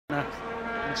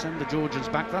And send the Georgians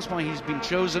back. That's why he's been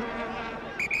chosen.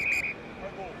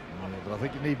 Yeah, but I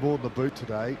think you need more than the boot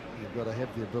today. You've got to have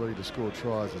the ability to score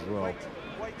tries as well. And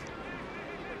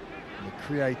the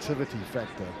creativity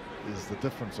factor is the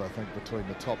difference, I think, between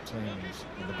the top teams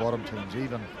and the bottom teams.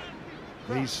 Even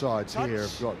these sides here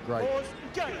have got great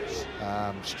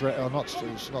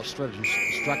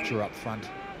structure up front,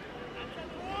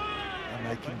 and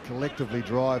they can collectively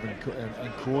drive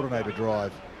and coordinate a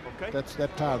drive.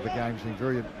 That part of the game's been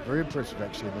very, very impressive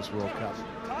actually in this World Cup.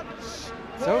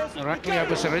 So Irakli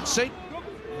Abousaridze,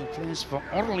 who plays for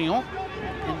Orléans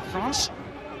in France,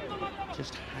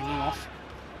 just hanging off.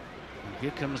 And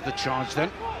here comes the charge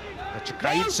then.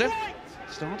 Chakaidze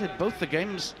started both the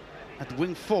games at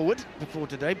wing forward before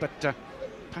today, but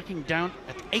packing down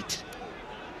at 8.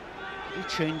 Little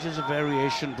changes, a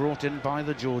variation brought in by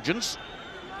the Georgians.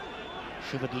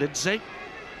 Shuvadlidze,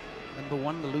 number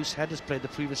 1, the loose head, has played the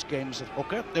previous games at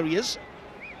hooker. There he is,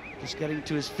 just getting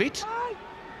to his feet.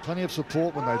 Plenty of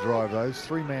support when they drive those.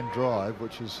 3-man drive,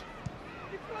 which is...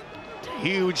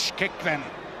 Huge kick then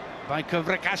by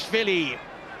Kovrakashvili.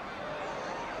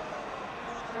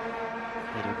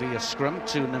 It'll be a scrum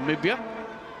to Namibia,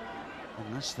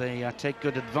 unless they take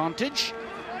good advantage.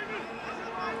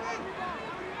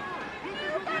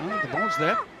 Well, the ball's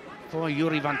there for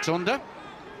Yuri van Tonder.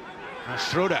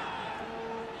 Schroeder.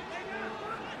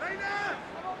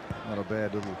 Not a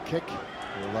bad little kick,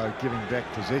 although giving back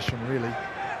possession, really.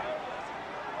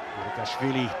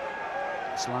 Kovrakashvili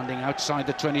is landing outside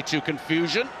the 22.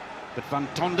 Confusion, but van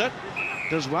Tonder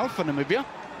does well for Namibia.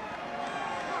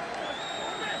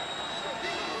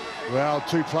 Well,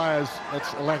 2 players,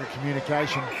 that's a lack of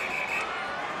communication.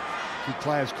 2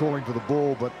 players calling for the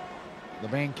ball, but the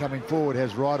man coming forward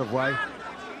has right of way.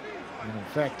 And in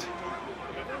fact,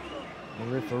 the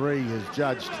referee has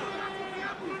judged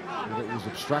that it was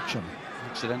obstruction.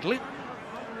 Accidentally.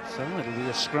 So it'll be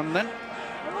a scrum then.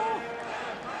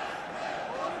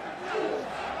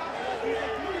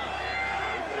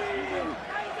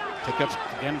 Pick up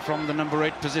again from the number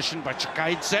 8 position by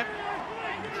Chakaidze.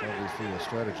 It's obviously a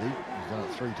strategy. He's done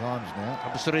it 3 times now.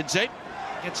 Abousaridze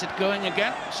gets it going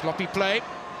again. Sloppy play.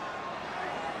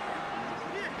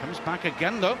 Comes back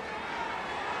again though.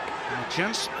 And a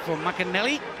chance for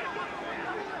McAnally.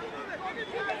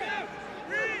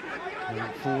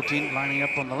 14 lining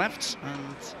up on the left,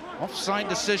 and offside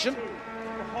decision.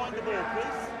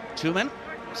 2 men,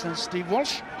 says Steve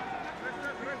Walsh.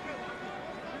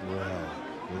 Well,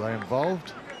 were they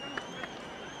involved?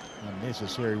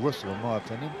 Unnecessary whistle, in my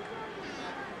opinion.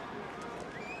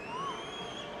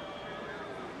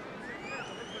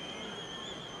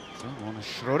 So one is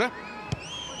Schroeder.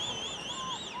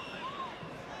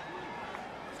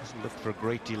 Doesn't look for a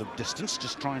great deal of distance,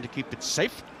 just trying to keep it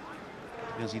safe,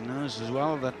 because he knows as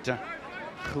well that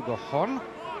Hugo Horn,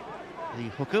 the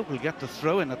hooker, will get the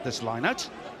throw in at this line-out.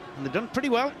 And they've done pretty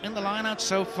well in the line-out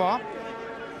so far,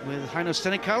 with Heino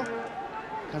Senecal,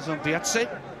 Kazan Biatse,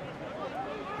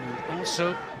 and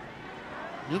also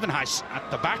Nieuwenhuis at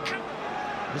the back.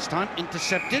 This time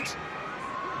intercepted.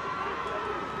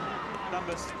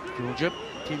 Georgia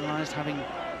penalised having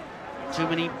too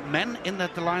many men in the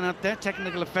line-out there.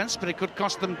 Technical offence, but it could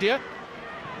cost them dear.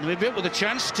 Namibia with a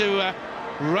chance to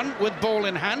run with ball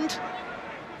in hand.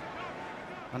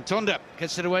 And Tonda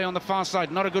gets it away on the far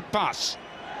side. Not a good pass.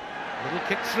 Little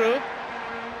kick through.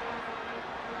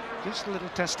 Just a little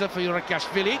tester for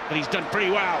Kovrakashvili, but he's done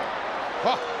pretty well.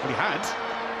 Oh, but he had.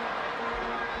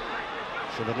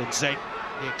 Shuvadlidze,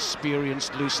 the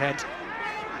experienced loose head.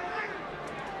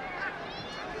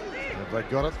 Have they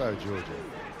got it though, Georgia?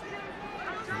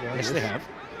 Yes, they have.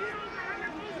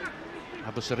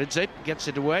 Abousaridze gets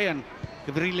it away, and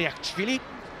Kovrakashvili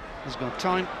has got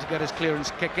time to get his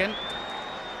clearance kick in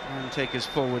and take his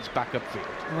forwards back upfield.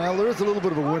 Well, there is a little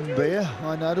bit of a wind there,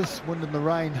 I notice. Wind and the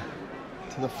rain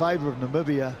to the favour of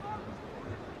Namibia,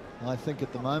 I think,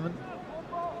 at the moment.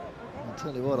 I'll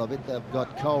tell you what, I bet they've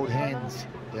got cold hands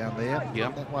down there.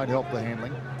 Yeah. That won't help the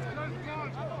handling.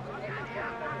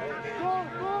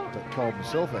 A bit cold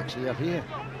myself, actually, up here.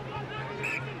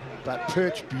 But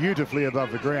perched beautifully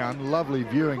above the ground. Lovely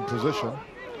viewing position.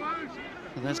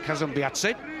 And there's Kazan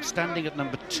Biatse standing at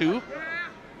number 2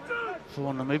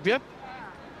 for Namibia.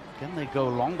 Again, they go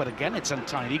long, but again, it's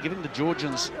untidy, giving the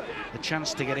Georgians the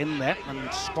chance to get in there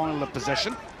and spoil the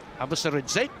possession.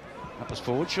 Abousaridze, that was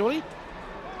forward, surely.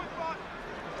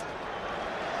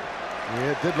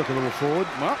 Yeah, it did look a little forward.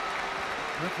 Well,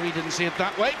 referee didn't see it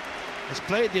that way. Has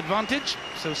played the advantage,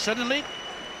 so suddenly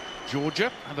Georgia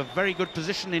have a very good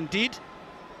position indeed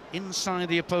inside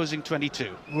the opposing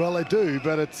 22. Well, they do,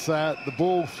 but it's the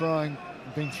ball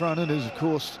being thrown in is, of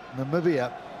course,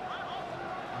 Namibia.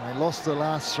 They lost the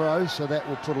last throw, so that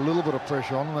will put a little bit of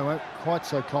pressure on them. They weren't quite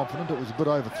so confident. It was a bit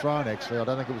overthrown, actually. I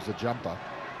don't think it was the jumper.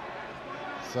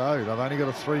 So they've only got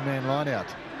a three-man line out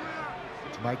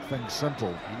to make things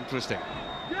simple. Interesting.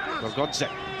 Gorgodze.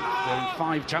 They're in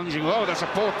 5 challenging. Oh, that's a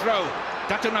poor throw.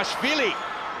 Tatunashvili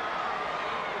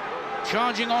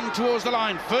charging on towards the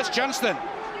line. First chance then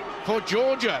for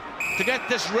Georgia to get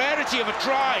this rarity of a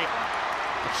try.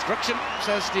 Obstruction,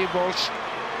 says Steve Walsh.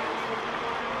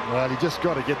 Well, you just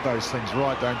got to get those things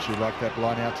right, don't you, like that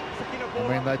line out. I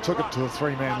mean, they took it to a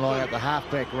three-man line out. The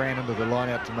halfback ran into the line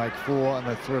out to make 4, and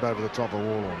they threw it over the top of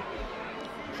Warlawn.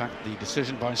 In fact, the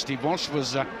decision by Steve Walsh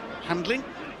was handling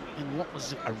in what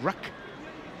was a ruck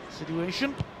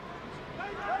situation.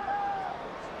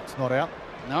 It's not out.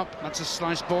 No, that's a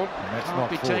slice ball. And that's Can't not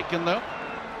be forward. taken, though.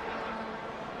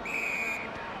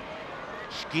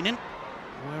 Skinen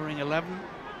wearing 11,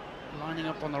 lining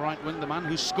up on the right wing, the man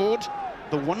who scored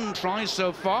the 1 try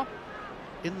so far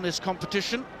in this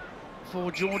competition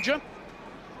for Georgia.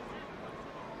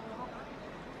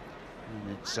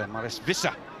 And it's Maris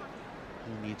Vissa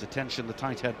who needs attention, the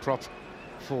tight head prop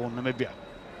for Namibia.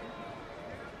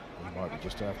 He might be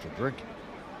just after a drink.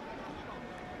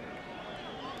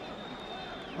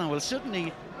 Now, well,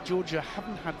 certainly Georgia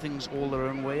haven't had things all their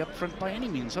own way up front by any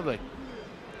means, have they?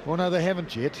 Well, no, they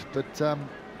haven't yet, but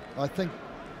I think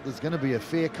there's going to be a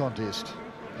fair contest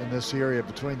in this area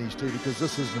between these two, because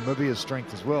this is Namibia's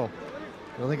strength as well.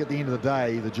 But I think at the end of the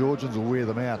day, the Georgians will wear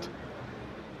them out.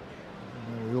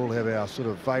 You know, we all have our sort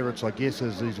of favourites, I guess,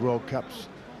 as these World Cups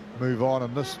move on,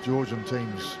 and this Georgian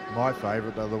team's my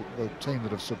favourite. They're the team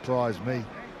that have surprised me.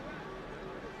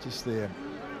 Just their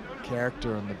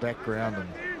character and the background, and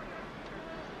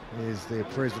there's their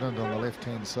president on the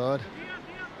left-hand side.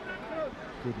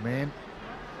 Good man.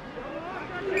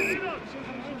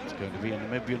 It's going to be a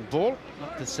Namibian ball,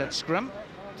 not the set scrum.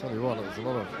 Tell you what, there's a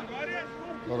lot of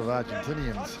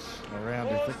Argentinians around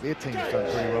who think their team's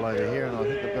done pretty well over here, and I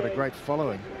think they've got a great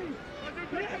following.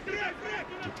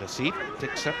 Duplessis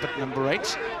picks up at number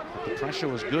 8. But the pressure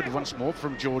was good once more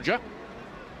from Georgia.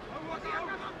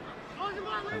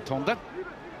 And Tonda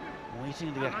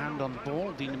waiting to get hand on the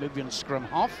ball. The Namibian scrum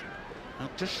half.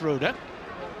 Out to Schroeder.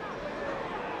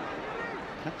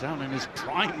 Cut down in his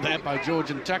prime there by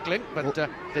Georgian tackling, but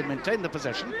they maintain the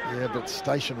possession. Yeah, but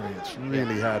stationary, it's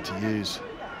really hard to use.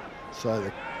 So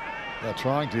they're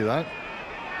trying to, though.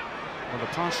 Well, the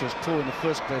pass was poor in the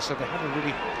first place, so they had to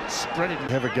really spread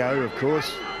it. Have a go, of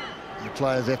course. Your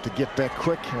players have to get back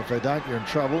quick, and if they don't, you're in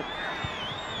trouble.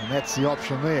 And that's the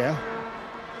option there.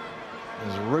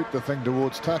 Is route the thing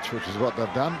towards touch, which is what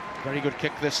they've done. Very good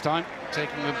kick this time,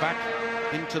 taking it back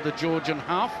into the Georgian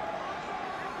half.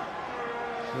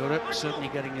 Europe certainly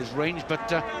getting his range, but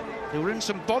they were in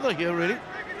some bother here, really.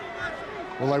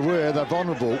 Well, they're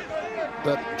vulnerable,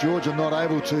 but Georgia not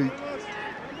able to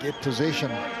get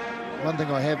possession. One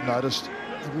thing I have noticed,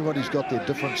 everybody's got their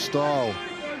different style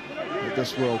at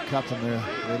this World Cup and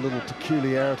their little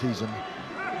peculiarities, and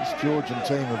this Georgian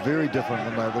team are very different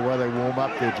than the way they warm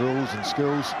up their drills and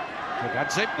skills.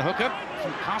 Gorgodze, the hooker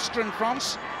from Castres in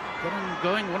France, getting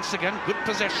going once again, good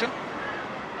possession.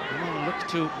 And look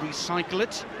to recycle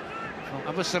it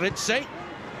from Abusaridze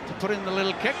to put in the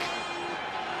little kick.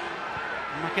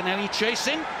 McAnally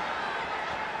chasing.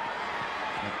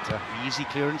 But easy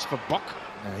clearance for Bock.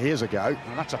 Now here's a go.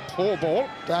 And that's a poor ball.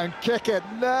 Don't kick it,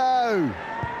 no!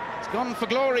 It's gone for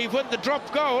glory with the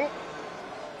drop goal.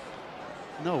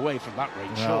 No way from that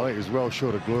range. No, I think it was well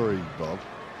short of glory, Bob.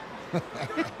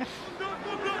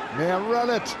 Now run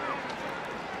it.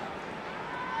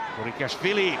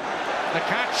 Burikashvili, the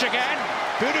catch again.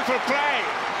 Beautiful play.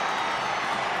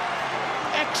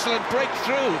 Excellent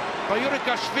breakthrough by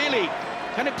Burikashvili.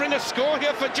 Can it bring a score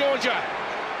here for Georgia?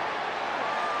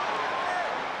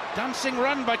 Dancing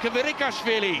run by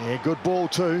Burikashvili. Yeah, good ball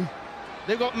too.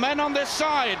 They've got men on this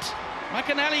side.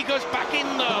 McAnally goes back in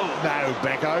though. No,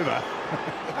 back over.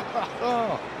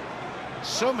 Oh,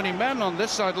 so many men on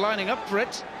this side lining up for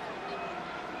it.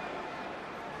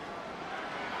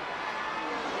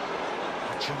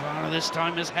 Chavara this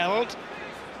time is held.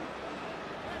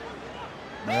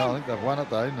 Well, I think they've won it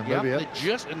though, Namibia.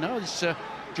 Yeah,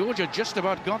 Georgia just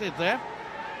about got it there.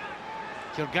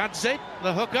 Gorgodze,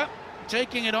 the hooker,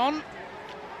 taking it on.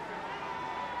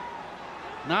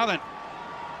 Now then,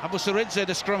 Abusaridze,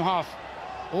 the scrum half,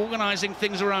 organising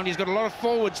things around. He's got a lot of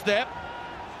forwards there.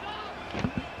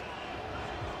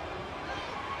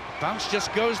 Bounce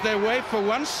just goes their way for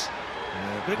once.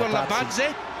 Yeah, Grigor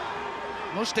Labadze,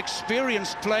 most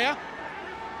experienced player.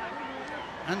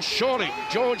 And surely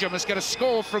Georgia must get a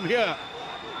score from here.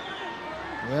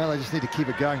 Well, they just need to keep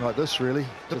it going like this, really.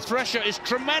 The pressure is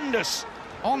tremendous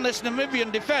on this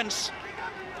Namibian defence.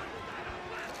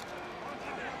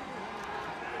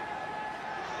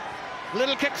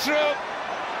 Little kick through.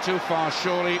 Too far,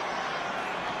 surely.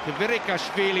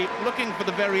 Kvirikashvili looking for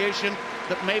the variation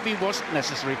that maybe wasn't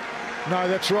necessary. No,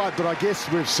 that's right, but I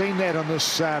guess we've seen that on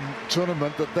this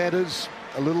tournament, that is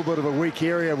a little bit of a weak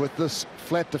area with this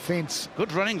flat defence.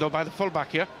 Good running, though, by the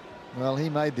fullback here. Well, he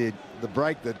made the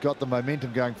break that got the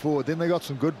momentum going forward. Then they got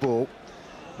some good ball.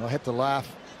 I had to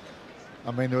laugh.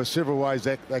 I mean, there were several ways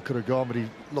that they could have gone, but he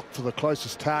looked for the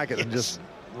closest target and just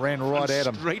ran right at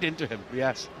him. Straight into him,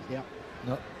 yes. Yeah.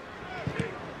 No.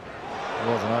 It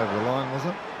wasn't over the line, was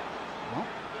it? Well,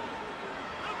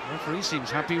 the referee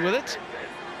seems happy with it.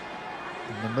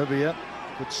 Namibia.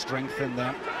 Good strength in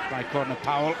there by Connor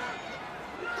Powell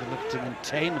to look to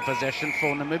maintain the possession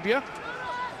for Namibia.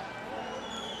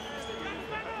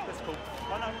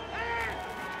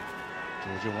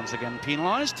 Georgia once again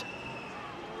penalised.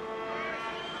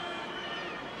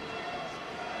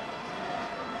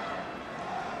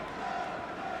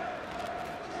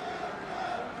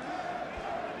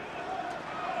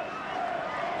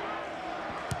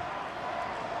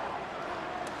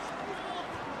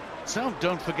 So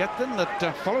don't forget then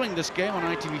that following this game on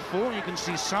ITV4 you can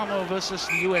see Samoa versus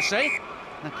the USA.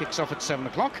 That kicks off at 7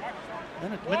 o'clock.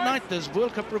 Then at midnight there's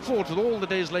World Cup report with all the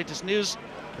day's latest news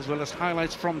as well as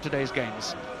highlights from today's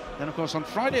games. Then of course on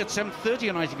Friday at 7:30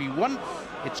 on ITV1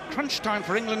 it's crunch time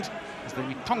for England as they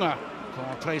meet Tonga for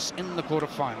a place in the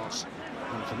quarter-finals.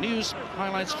 And for news,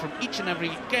 highlights from each and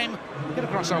every game, get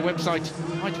across our website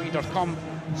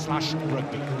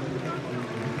itv.com/rugby.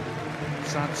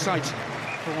 Sad sight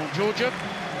for Georgia,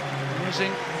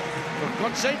 losing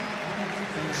Rugby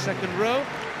in the second row.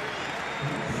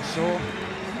 We saw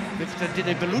Victor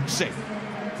Didebelutse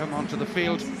come onto the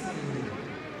field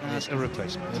as a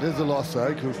replacement. It is a loss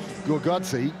though, because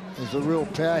Gorgodze is a real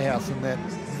powerhouse in that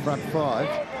front five.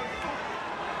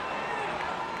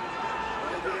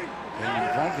 Getting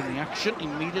involved in the action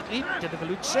immediately,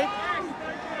 Didebelutse.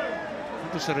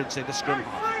 Busaridze, the scrum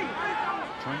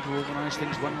half, trying to organise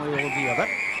things one way or the other.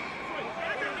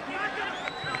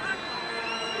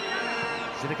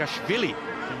 Kvirikashvili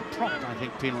being propped, I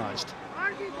think, penalised.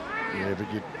 Yeah, but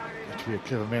you have to be a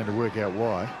clever man to work out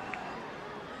why.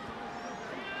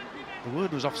 The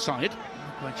word was offside. I'm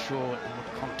not quite sure in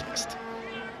what context.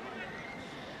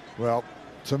 Well,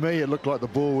 to me, it looked like the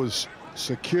ball was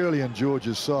securely on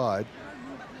Georgia's side,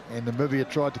 and Namibia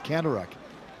tried to counter-ruck.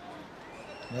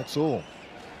 That's all.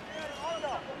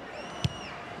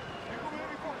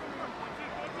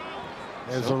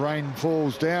 As the rain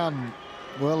falls down,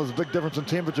 well, there's a big difference in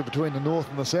temperature between the north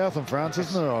and the south in France,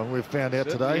 yes. isn't there? We've found out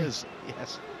today. Is.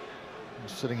 Yes. I'm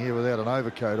sitting here without an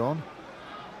overcoat on.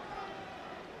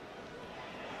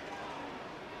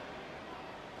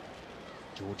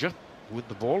 Georgia with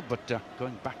the ball, but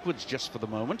going backwards just for the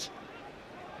moment.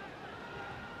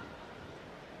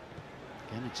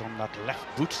 Again, it's on that left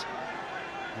boot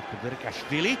of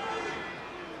Kvirikashvili.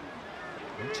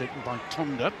 Taken by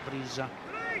Tonda, but he's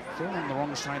thrown on the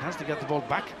wrong side, has to get the ball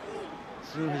back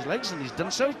through his legs, and he's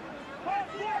done so.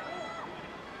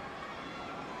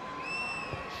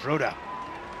 Schroeder.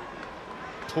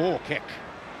 Poor kick.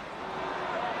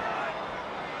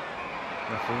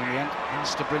 Referee in the end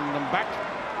has to bring them back.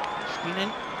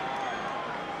 Spinning.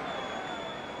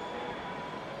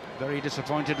 Very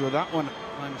disappointed with that one,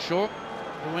 I'm sure.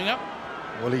 Going up.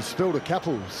 Well, he spilled a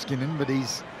couple, Skinning, but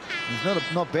he's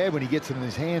not bad when he gets it in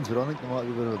his hands, but I think there might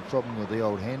be a bit of a problem with the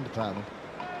old hand department.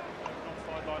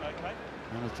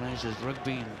 One of the places is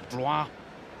Rugby in Blois, in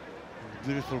the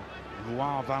beautiful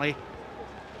Loire Valley.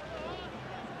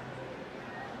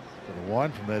 Got a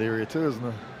wine from that area too, isn't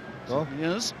it? Oh,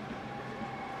 yes.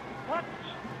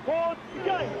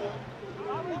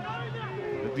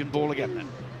 Libyan ball again then.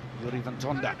 Yuri van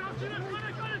Tonda.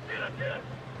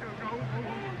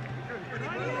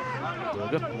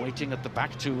 Berger waiting at the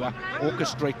back to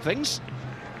orchestrate things.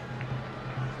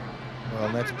 well,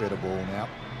 that's better ball now.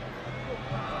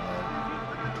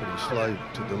 Pretty slow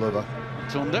to deliver.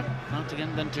 Tonda out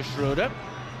again then to Schroeder.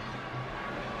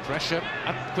 Pressure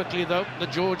up quickly though, the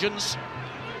Georgians.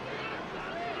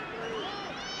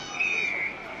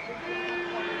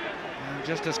 And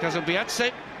just as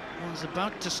Kazumbiatse was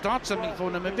about to start something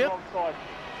for Namibia,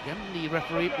 again the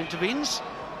referee intervenes.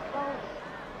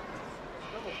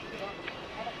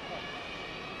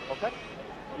 Okay.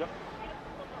 Yep.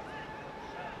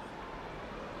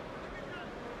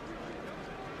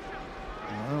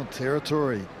 Well,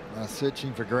 territory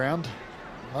searching for ground.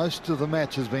 Most of the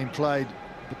match has been played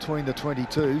between the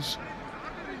 22s.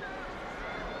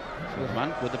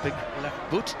 Man with a big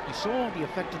left boot. You saw the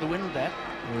effect of the wind there.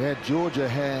 We had Georgia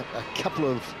had a couple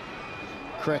of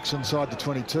cracks inside the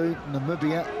 22.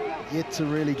 Namibia yet to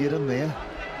really get in there.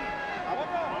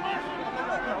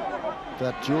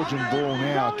 But Georgian ball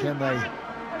now, can they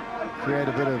create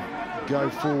a bit of go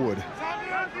forward?